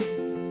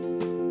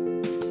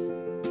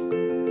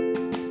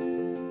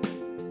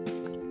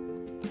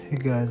Hey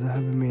guys, I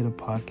haven't made a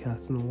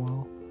podcast in a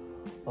while.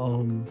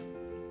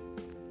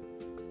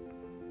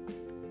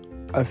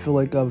 I feel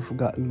like I've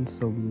gotten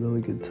some really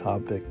good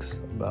topics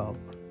about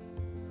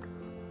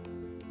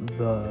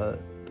the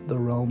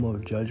realm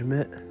of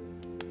judgment,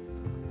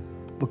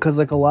 because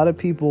like a lot of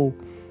people,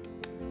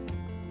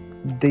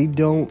 they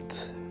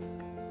don't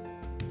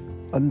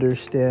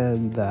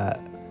understand that.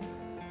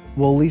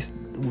 Well, at least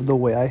the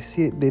way I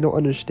see it, they don't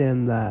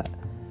understand that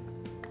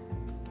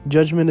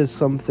judgment is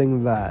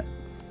something that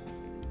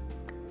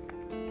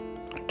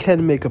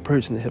can make a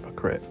person a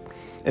hypocrite.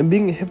 And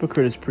being a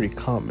hypocrite is pretty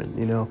common,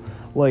 you know?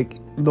 Like,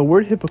 the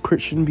word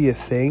hypocrite shouldn't be a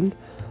thing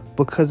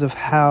because of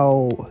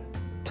how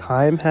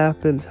time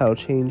happens, how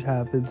change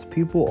happens.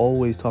 People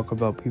always talk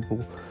about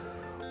people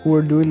who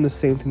are doing the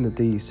same thing that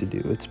they used to do.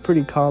 It's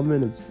pretty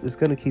common. It's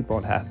going to keep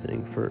on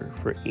happening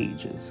for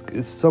ages.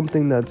 It's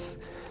something that's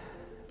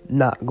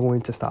not going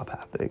to stop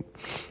happening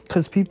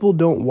because people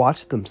don't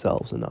watch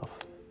themselves enough.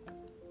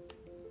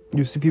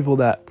 You see people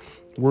that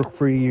work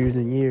for years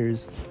and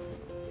years,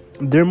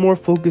 they're more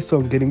focused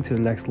on getting to the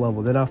next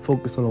level. They're not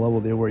focused on the level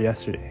they were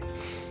yesterday.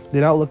 They're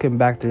not looking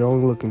back, they're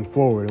only looking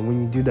forward. And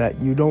when you do that,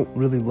 you don't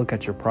really look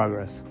at your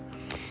progress.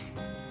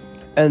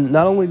 And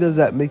not only does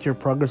that make your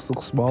progress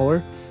look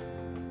smaller,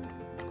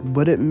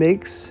 but it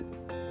makes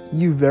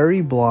you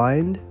very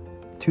blind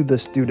to the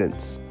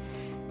students.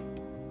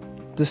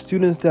 The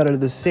students that are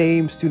the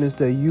same students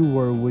that you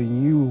were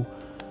when you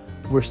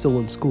were still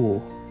in school,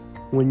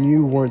 when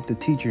you weren't the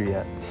teacher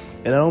yet.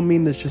 And I don't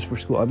mean this just for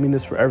school, I mean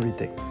this for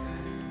everything.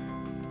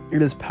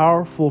 It is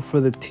powerful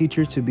for the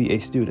teacher to be a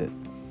student.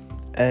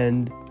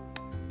 And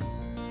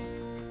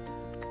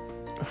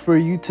for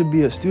you to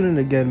be a student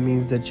again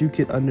means that you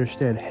can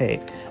understand, hey,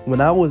 when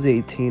I was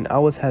 18, I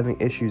was having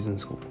issues in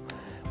school.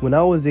 When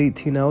I was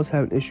 18, I was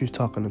having issues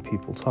talking to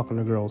people, talking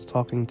to girls,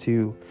 talking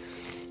to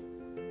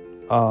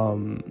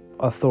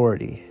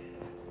authority,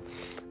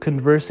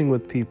 conversing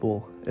with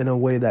people in a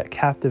way that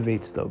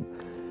captivates them,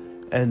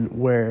 and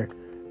where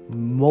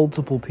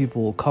multiple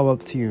people will come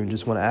up to you and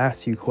just want to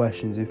ask you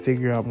questions and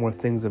figure out more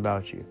things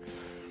about you.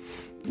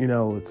 You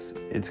know, it's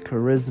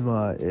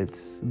charisma,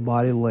 it's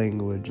body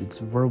language, it's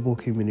verbal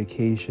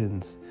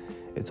communications,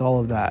 it's all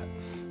of that.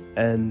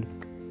 And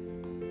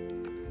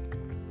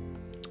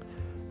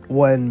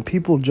when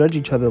people judge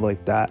each other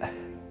like that,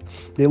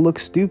 they look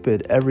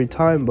stupid every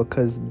time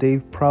because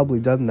they've probably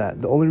done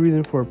that. The only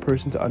reason for a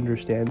person to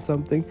understand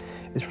something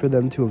is for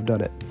them to have done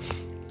it.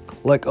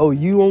 Like, oh,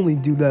 you only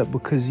do that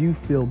because you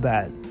feel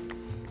bad.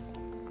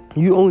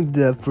 You only did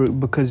that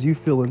because you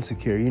feel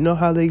insecure. You know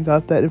how they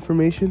got that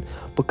information?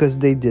 Because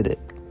they did it.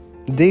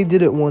 They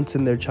did it once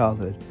in their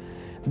childhood.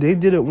 They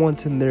did it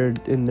once in their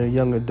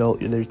young adult,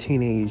 their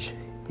teenage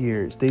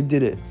years. They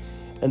did it.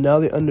 And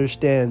now they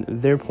understand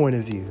their point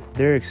of view,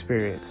 their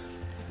experience.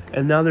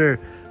 And now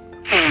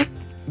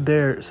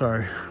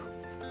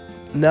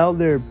now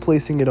they're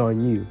placing it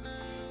on you.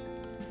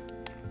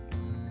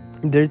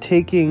 They're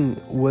taking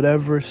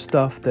whatever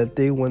stuff that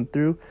they went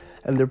through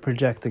and they're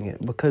projecting it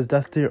because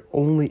that's their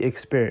only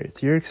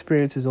experience. Your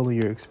experience is only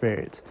your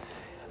experience.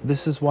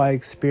 This is why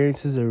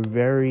experiences are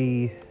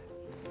very,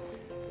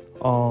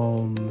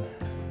 how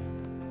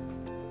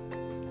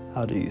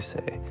do you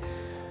say?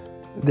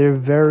 They're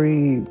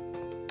very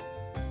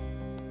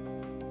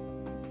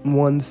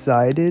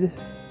one-sided.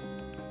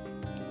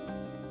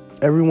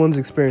 Everyone's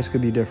experience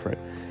could be different.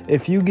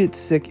 If you get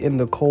sick in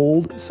the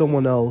cold,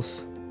 someone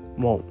else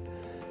won't.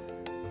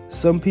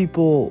 Some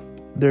people,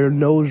 their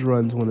nose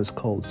runs when it's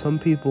cold. Some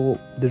people,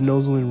 their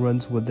nose only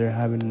runs when they're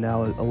having an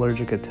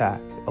allergic attack.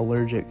 Some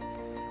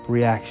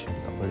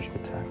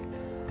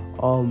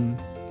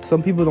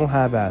people don't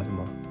have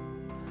asthma.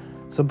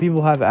 Some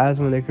people have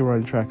asthma and they can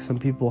run track. Some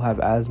people have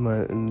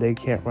asthma and they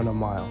can't run a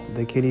mile.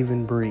 They can't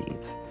even breathe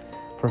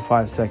for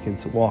 5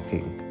 seconds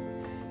walking.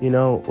 You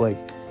know, like,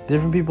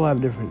 different people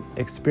have different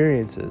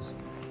experiences.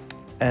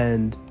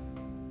 And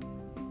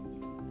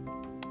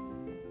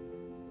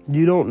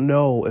you don't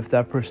know if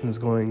that person is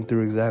going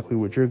through exactly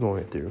what you're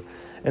going through.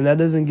 And that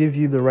doesn't give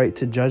you the right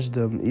to judge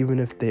them, even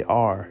if they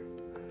are.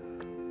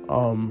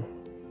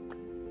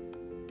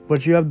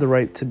 But you have the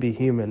right to be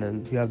human,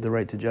 and you have the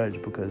right to judge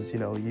because, you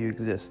know, you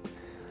exist.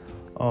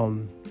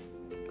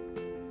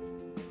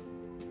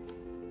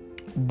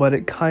 But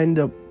it kind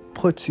of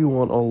puts you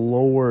on a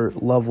lower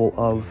level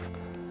of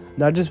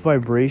not just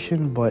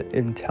vibration, but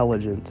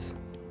intelligence.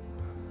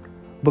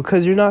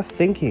 Because you're not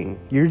thinking,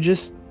 you're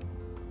just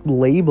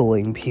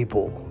labeling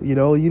people. You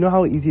know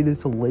how easy it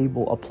is to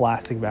label a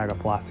plastic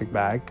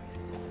bag.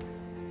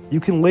 You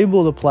can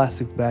label the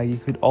plastic bag. You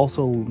could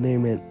also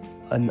name it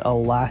an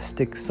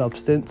elastic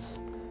substance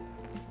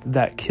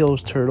that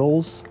kills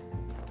turtles.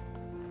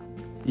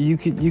 You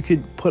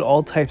could put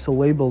all types of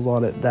labels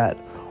on it that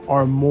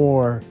are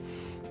more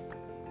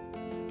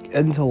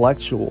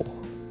intellectual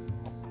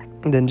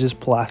than just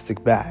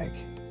plastic bag.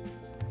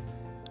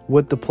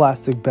 What the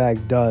plastic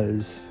bag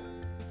does,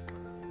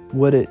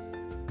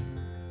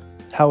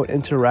 how it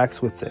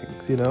interacts with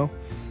things, you know?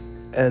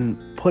 And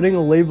putting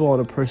a label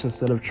on a person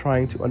instead of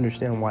trying to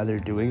understand why they're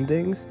doing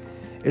things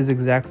is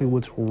exactly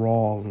what's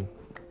wrong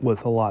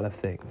with a lot of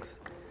things.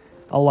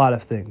 A lot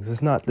of things.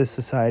 It's not this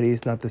society,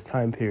 it's not this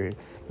time period.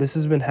 This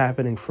has been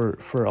happening for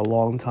a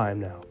long time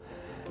now.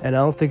 And I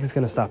don't think it's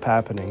going to stop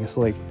happening. It's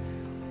like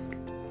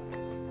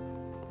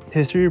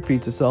history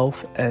repeats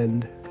itself,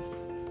 and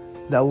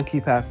that will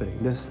keep happening.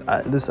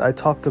 I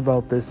talked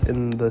about this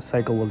in the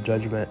cycle of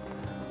judgment.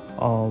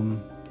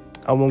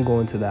 I won't go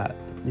into that.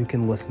 You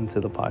can listen to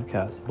the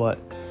podcast. But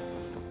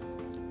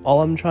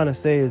all I'm trying to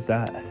say is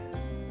that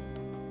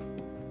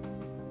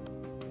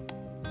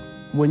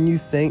when you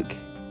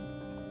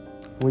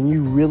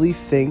really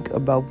think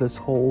about this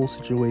whole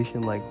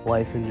situation, like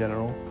life in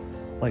general,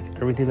 like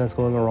everything that's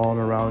going on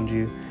around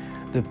you,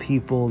 the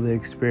people, the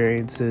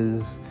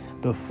experiences,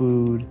 the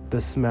food,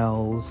 the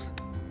smells,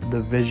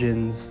 the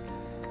visions,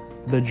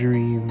 the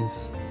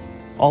dreams,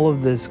 all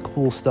of this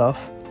cool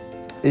stuff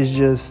is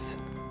just,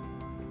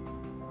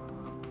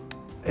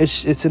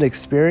 it's an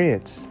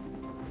experience.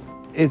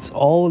 It's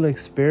all an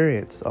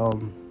experience.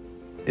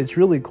 It's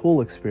really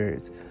cool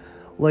experience.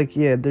 Like,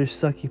 yeah, there's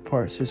sucky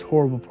parts, there's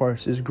horrible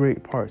parts, there's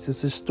great parts.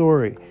 It's a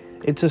story.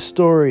 It's a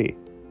story.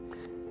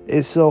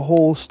 It's a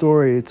whole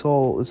story. It's a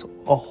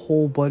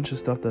whole bunch of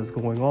stuff that's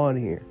going on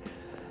here.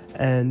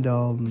 And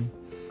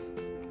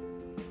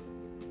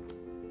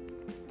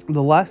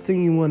the last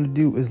thing you want to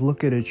do is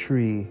look at a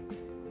tree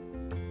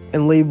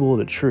and label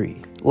it a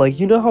tree. Like,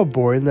 you know how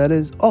boring that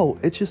is? Oh,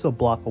 it's just a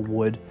block of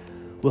wood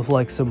with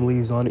like some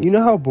leaves on it. You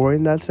know how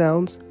boring that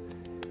sounds?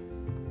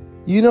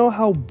 You know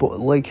how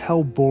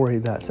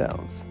boring that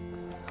sounds.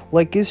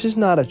 Like, it's just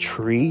not a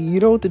tree. You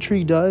know what the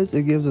tree does?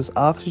 It gives us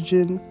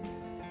oxygen.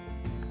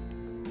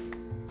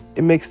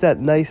 It makes that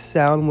nice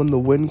sound when the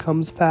wind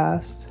comes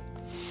past.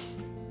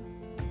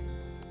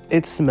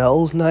 It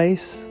smells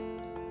nice.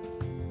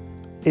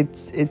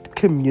 It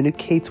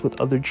communicates with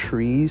other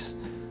trees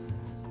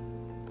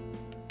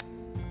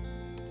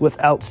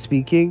without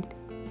speaking.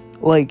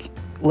 Like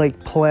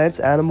plants,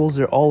 animals,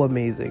 they're all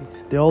amazing.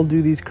 They all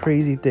do these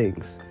crazy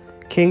things.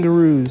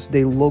 Kangaroos,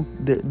 their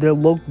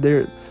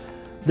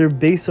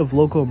base of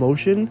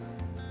locomotion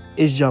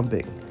is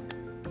jumping.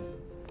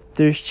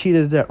 There's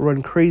cheetahs that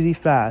run crazy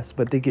fast,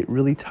 but they get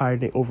really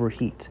tired and they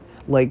overheat.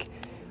 Like,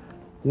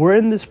 we're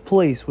in this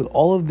place with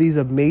all of these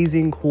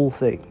amazing, cool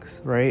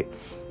things, right?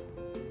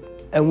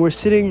 And we're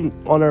sitting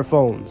on our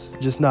phones,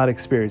 just not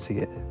experiencing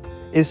it.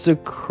 It's the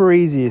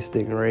craziest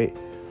thing, right?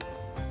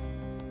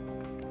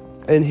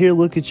 And here,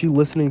 look at you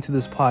listening to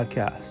this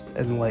podcast,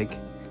 and like,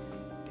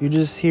 you're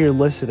just here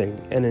listening,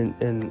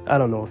 and I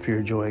don't know if you're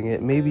enjoying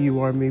it. Maybe you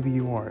are, maybe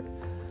you aren't.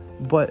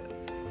 But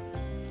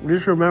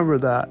just remember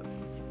that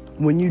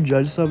when you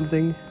judge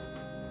something,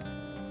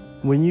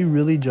 when you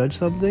really judge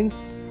something,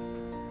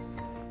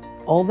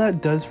 all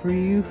that does for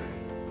you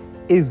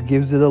is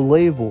gives it a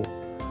label.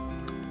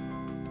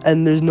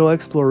 And there's no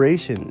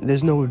exploration.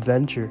 There's no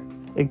adventure.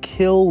 It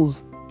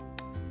kills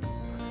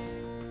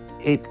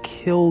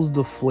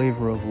the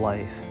flavor of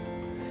life.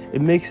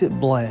 It makes it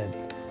bland.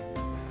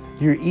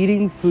 You're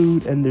eating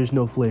food and there's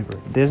no flavor.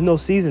 There's no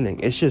seasoning.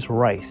 It's just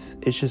rice.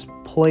 It's just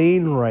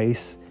plain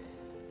rice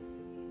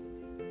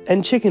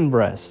and chicken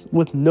breasts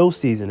with no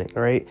seasoning,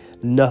 right?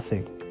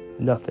 Nothing.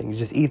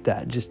 Just eat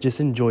that. Just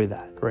enjoy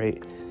that,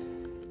 right?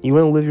 You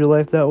want to live your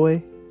life that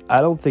way?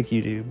 I don't think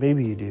you do.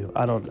 Maybe you do.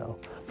 I don't know.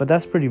 But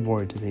that's pretty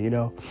boring to me, you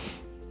know?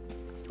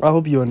 I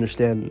hope you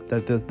understand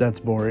that that's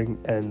boring,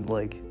 and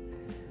like,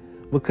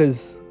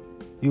 because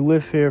you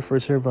live here for a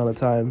certain amount of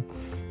time,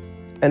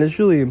 and it's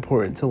really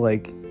important to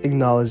like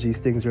acknowledge these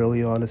things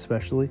early on,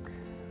 especially.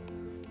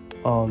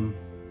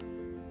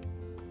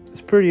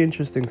 It's pretty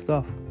interesting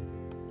stuff.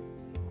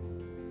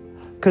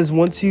 Because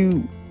once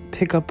you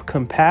pick up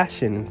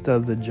compassion instead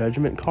of the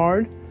judgment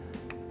card,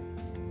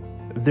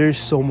 there's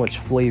so much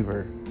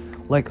flavor.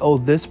 Like, oh,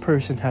 this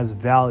person has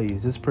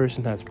values, this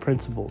person has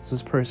principles,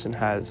 this person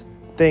has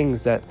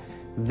things that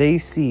they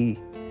see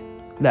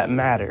that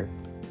matter.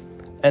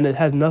 And it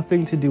has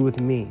nothing to do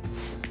with me.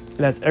 It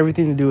has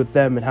everything to do with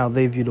them and how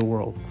they view the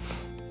world.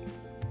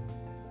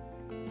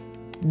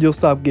 You'll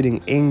stop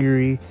getting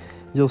angry.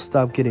 You'll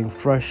stop getting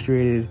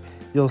frustrated.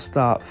 You'll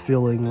stop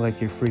feeling like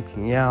you're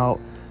freaking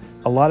out.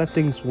 A lot of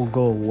things will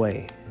go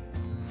away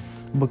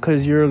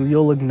because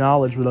you'll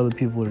acknowledge what other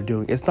people are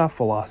doing. It's not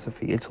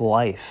philosophy. It's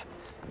life.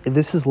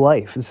 This is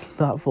life. This is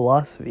not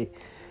philosophy.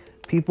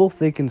 People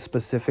think in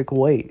specific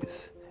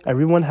ways.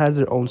 Everyone has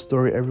their own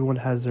story. Everyone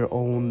has their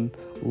own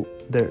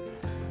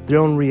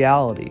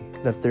reality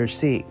that they're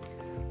seeing.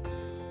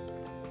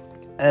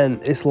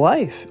 And it's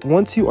life.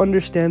 Once you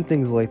understand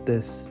things like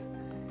this,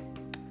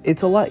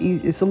 it's a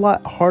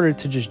lot harder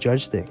to just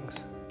judge things.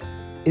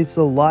 It's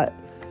a lot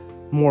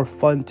more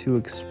fun to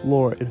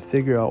explore and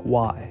figure out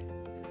why.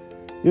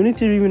 You don't need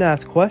to even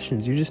ask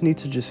questions. You just need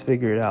to just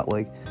figure it out.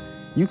 Like,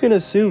 you can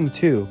assume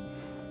too.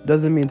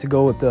 Doesn't mean to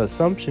go with the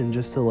assumption,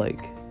 just to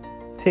like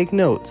take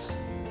notes.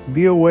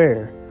 Be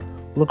aware.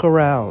 Look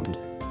around.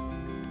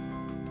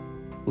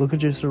 Look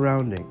at your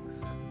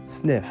surroundings.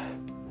 Sniff.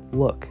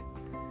 Look.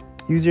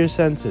 Use your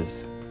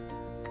senses.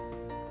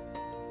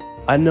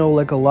 I know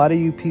like a lot of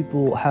you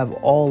people have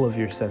all of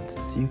your senses.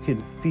 You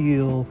can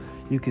feel,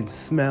 you can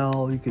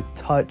smell, you can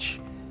touch.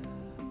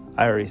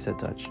 I already said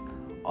touch.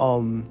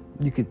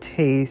 You could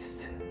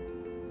taste.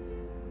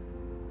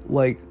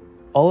 Like,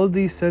 all of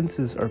these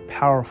senses are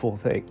powerful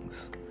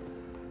things.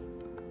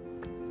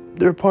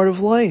 They're part of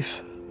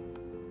life.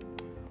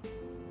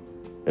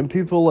 And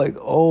people like,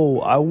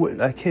 oh,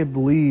 I can't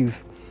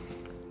believe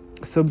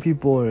some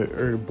people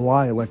are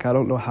blind. Like, I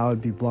don't know how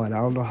I'd be blind. I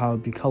don't know how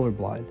I'd be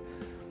colorblind.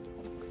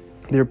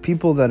 There are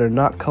people that are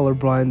not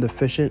colorblind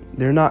deficient.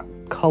 They're not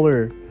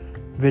color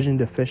vision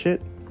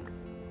deficient.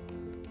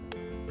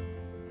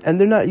 And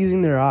they're not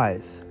using their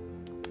eyes.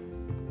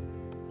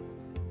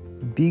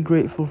 Be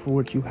grateful for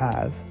what you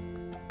have.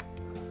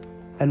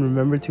 And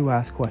remember to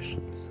ask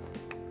questions.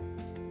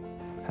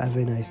 Have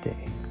a nice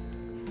day.